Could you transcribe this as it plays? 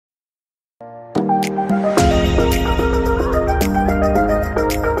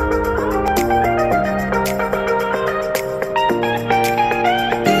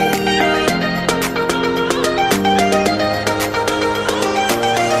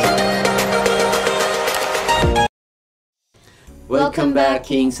Welcome back,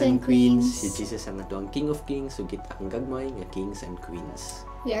 Kings and Queens. Si Jesus ang ato ang King of Kings, sugit ang gagmay nga Kings and Queens.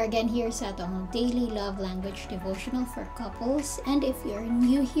 We are again here sa atong Daily Love Language Devotional for Couples. And if you're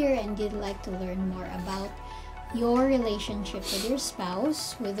new here and you'd like to learn more about your relationship with your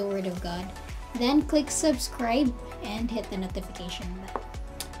spouse, with the Word of God, then click subscribe and hit the notification bell.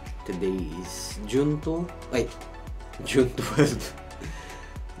 Today is June 12. June 12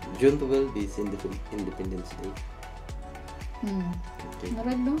 is Independence Day. Okay.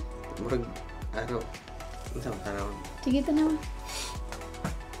 Murag, no? Murag, araw. Isang araw. Sige, ito naman.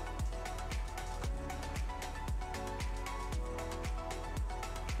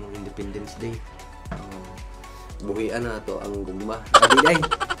 Independence Day. Buhian na ito ang gugma. Adiday.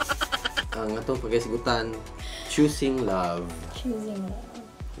 Ang atong pagkasigutan, choosing love. Choosing love.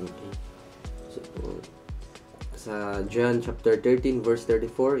 Okay. So, sa John chapter 13 verse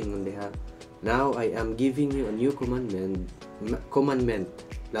 34, ingon diha, "Now I am giving you a new commandment,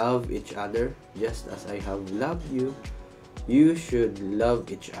 love each other, just as I have loved you. You should love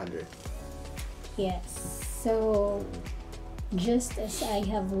each other." Yes. So, just as I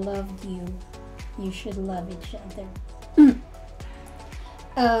have loved you, you should love each other.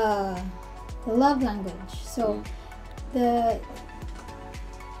 Love language. So,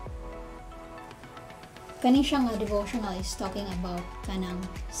 kani siya nga devotional is talking about kanang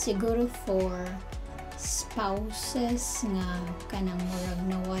siguro for spouses nga kanang murag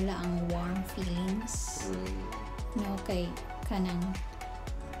nawala ang warm feelings. No, kay kanang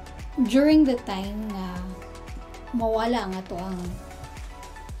during the time nga mawala nga to ang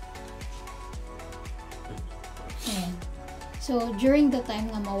ayan. So during the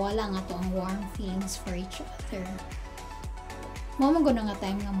time nga mawala nga to ang warm feelings for each other, mo nga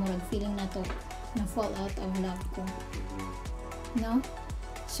time nga murag feeling na to na fall out of love ko, no?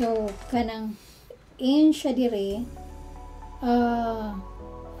 So kanang in siya dire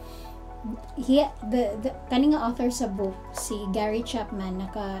kaning author sa book si Gary Chapman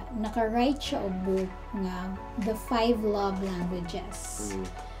naka-write siya og book nga The 5 Love Languages.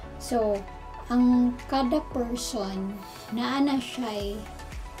 So ang kada person naa na siya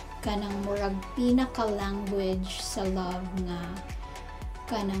kanang murag pinaka language sa love nga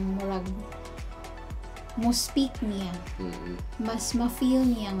kanang murag mo speak niya, mas ma-feel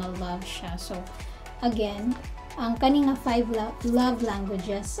niya nga love siya. So again, ang kaning nga 5 love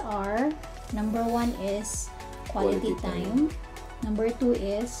languages are, number 1 is quality time. Number 2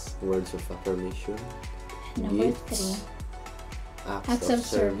 is words of affirmation. Number gifts, 3 acts of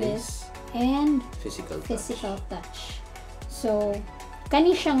service and physical touch. So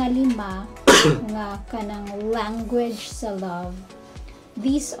kani siya nga 5 nga kanang language sa love.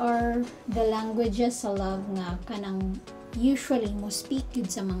 These are the languages sa love nga kanang usually mo speak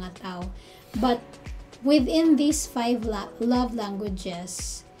yun sa mga tao. But within these 5 love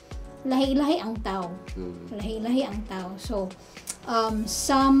languages, lahi-lahi ang tao. Lahi-lahi ang tao. So, ang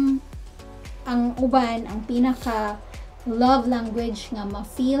uban, ang pinaka love language nga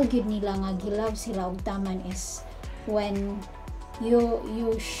ma-feel good nila nga gilove sila og taman is when you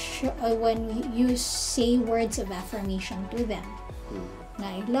say words of affirmation to them. Na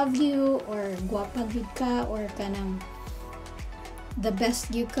I love you, or gwapa gid ka, or kanang the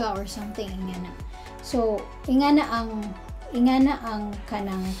best gid ka, or something ingana. So ingana ang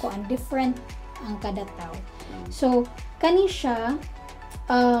kanang kuan different ang kada tao. So kani siya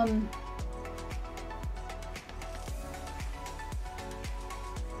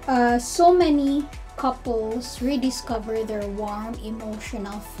so many couples rediscover their warm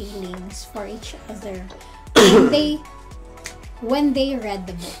emotional feelings for each other when they read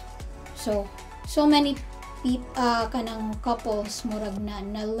the book. So many kanang couples murag na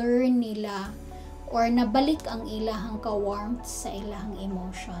learn nila or nabalik ang ilahang ka-warmth sa ilahang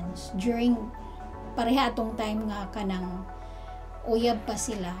emotions during pareha atong time nga kanang uyab pa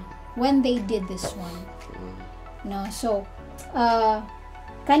sila when they did this one. No, so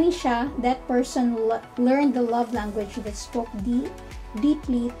kani siya, that person learned the love language that spoke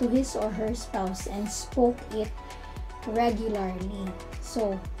deeply to his or her spouse and spoke it regularly.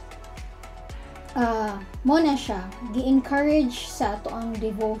 So mo na siya gi-encourage sa ato ang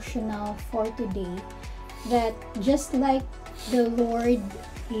devotional for today that just like the Lord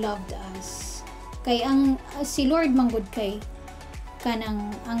loved us, kay ang si Lord manggod kay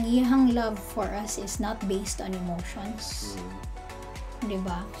kanang ang iyang love for us is not based on emotions,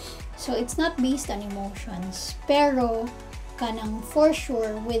 diba? So it's not based on emotions, pero kanang for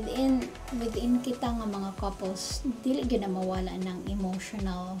sure within kita nga mga couples dili gyud na mawala ng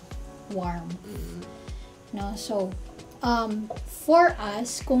emotional warm. No, so for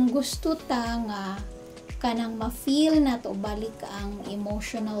us kung gusto ta nga kanang ma-feel nato balik ang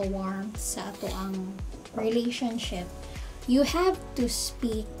emotional warmth sa ato ang relationship, you have to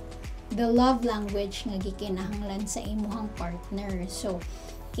speak the love language nga gikinahanglan sa imuhang partner. So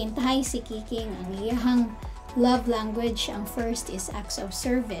kintahay si Kiking ang iyahang love language, ang first is acts of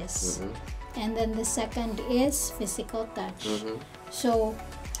service, and then the second is physical touch. So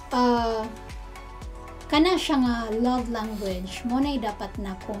kana siya nga love language mo na dapat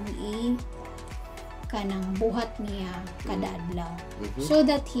na kung kanang buhat niya kada adlaw, so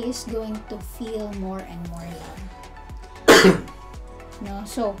that he is going to feel more and more love. No,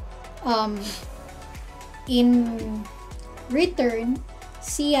 so in return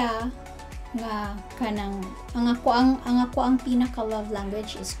siya nga kanang ang ako ang pinaka love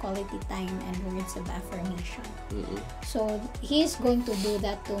language is quality time and words of affirmation. So he is going to do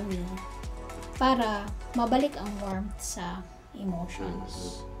that to me para mabalik ang warmth sa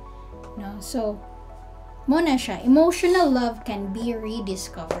emotions. No, so muna siya, emotional love can be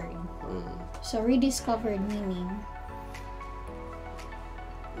rediscovered. So rediscovered meaning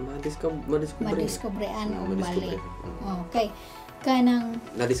madiscoverean o balik. Okay. Kanang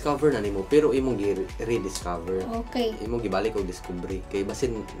na-discover na nimo pero imong rediscover. Okay. Imong gibalik og discovery kay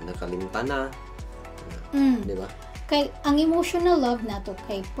basin nakalimutan na. Di ba? Kay ang emotional love nato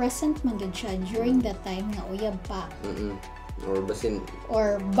kay present man gyud siya during the time nga uyab pa.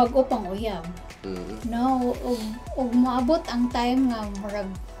 Or bag-o pang uyab. No, og maabot ang time nga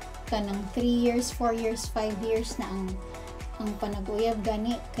murag kanang 3 years, 4 years, 5 years na ang panag-uyab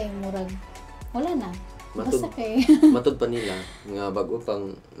gani kay murag wala na. Basta kay matud pa nila nga bag-o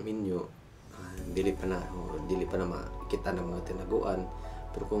pang minyo, dili pa na makita ng mga tinaguan.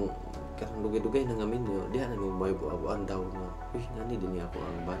 Pero kung karang dugay-dugay na nga minyo, diha na mo mabuan daw nga uy ngani din ako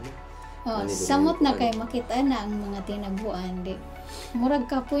ang bana. Samot na kay makita na ang mga tinaguan di murag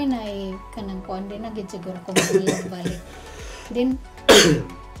kapoy na kanang kuan din na gid siguro ko ma-inlove balik din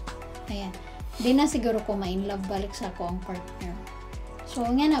ayan din na siguro ko ma-inlove balik sa ako ang partner. So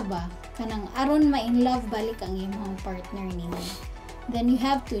nga na ba kanang aron ma-inlove balik ang imong partner nimo, then you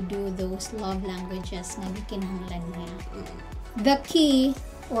have to do those love languages nga gikinahanglan niya. The key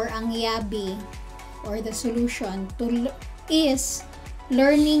or ang yabi or the solution to is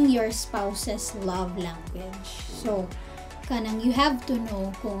learning your spouse's love language. So, kanang you have to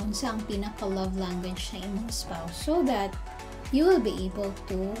know kung unsa ang pinaka love language sa imong spouse so that you will be able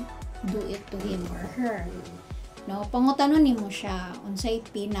to do it to him or her. No, pangutanon nimo siya unsay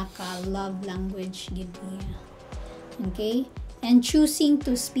pinaka love language gid niya. Okay? And choosing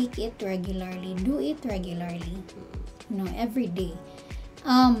to speak it regularly. Do it regularly. No, every day.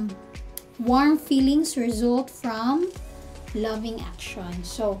 Warm feelings result from loving action.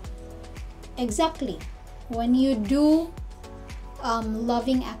 So exactly when you do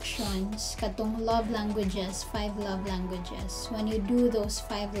loving actions, katong love languages, 5 love languages, when you do those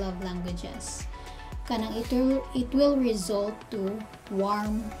 5 love languages, kanang it will result to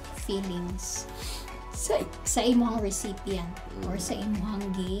warm feelings sa imong recipient or sa imong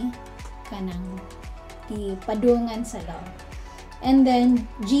kanang padungan sa love. And then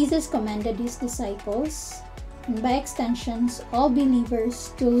Jesus commanded his disciples, and by extensions, all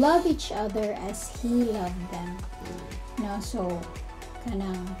believers, to love each other as He loved them. No, so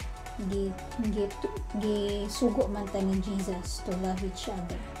kanang gisugo man ta ni Jesus to love each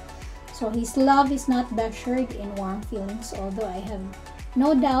other. So His love is not measured in warm feelings, although I have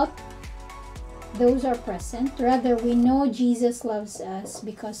no doubt those are present. Rather, we know Jesus loves us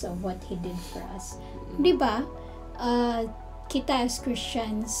because of what He did for us. Diba? Kita as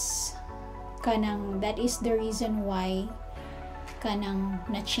Christians, kanang that is the reason why kanang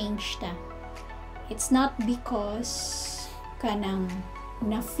na-change ta. It's not because kanang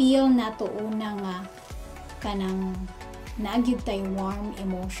na-feel nato una nga kanang nagyud tay warm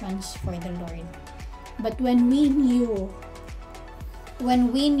emotions for the Lord. But when we knew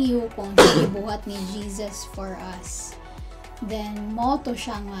kung gibuhat ni Jesus for us, then mo to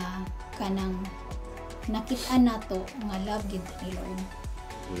siya nga kanang nakita nato nga love gid ni Lord.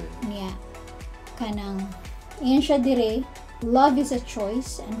 Niya kanang iyon siya dire, love is a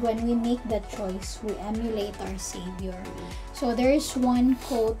choice, and when we make that choice, we emulate our Savior. So there is one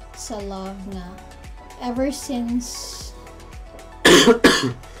quote sa love nga ever since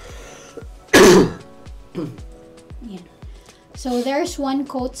yeah. So there's one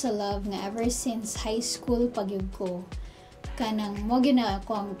quote sa love nga ever since high school pagyud ko kanang mo gina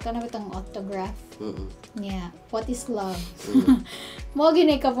ko kanang bitang autograph. Yeah, what is love? Mo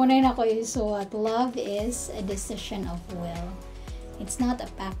gina kapunay na ko isuwat. Love is a decision of will. It's not a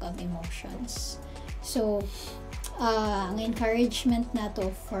pack of emotions. So ang encouragement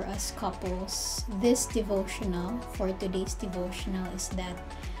nato for us couples, this devotional, for today's devotional, is that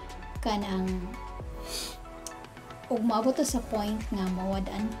kanang ug maabot ta sa point nga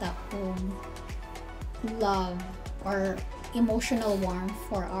mawad-an ta og love or emotional warmth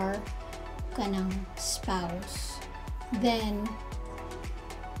for our kanang spouse, then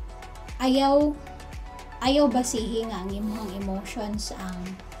ayaw basihin nga ang imong emotions ang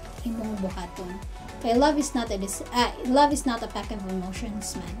imong buhaton. Kay love is not a pack of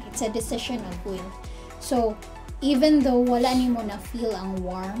emotions, man. It's a decision of will. So even though wala nimo na feel ang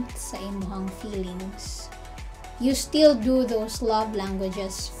warmth sa imong feelings, you still do those love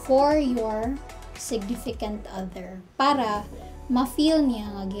languages for your significant other para ma-feel niya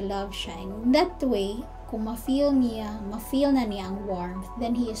nga gilove siya. And that way, kung ma-feel na niya ang warmth,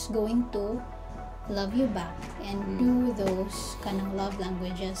 then he is going to love you back and do those kanang love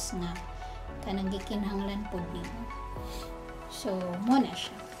languages nga kanang gikinahanglan pod nimo. So mo na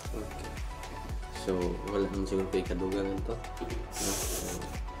siya. Okay. So wala naman siguro pa ikadugangan to.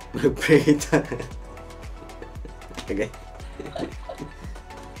 Mag-pray ta. Okay.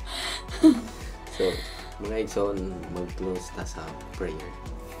 So mga igsoon, mag-close ta sa prayer.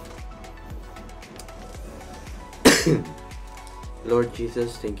 Lord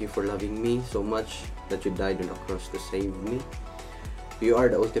Jesus, thank you for loving me so much that you died on the cross to save me. You are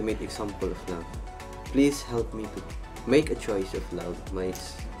the ultimate example of love. Please help me to make a choice of love my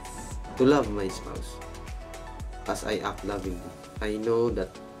spouse as I act lovingly. I know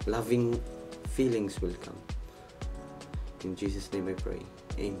that loving feelings will come. In Jesus' name I pray.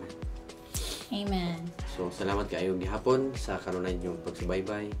 Amen. Amen. So, salamat kayo gihapon sa kanunay niyong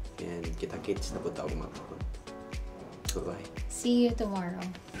pagsubaybay, and kita-kits na po taong mapapon. Bye-bye. See you tomorrow.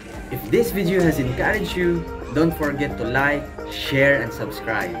 If this video has encouraged you, don't forget to like, share, and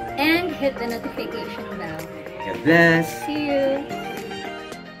subscribe. And hit the notification bell. God bless! See you!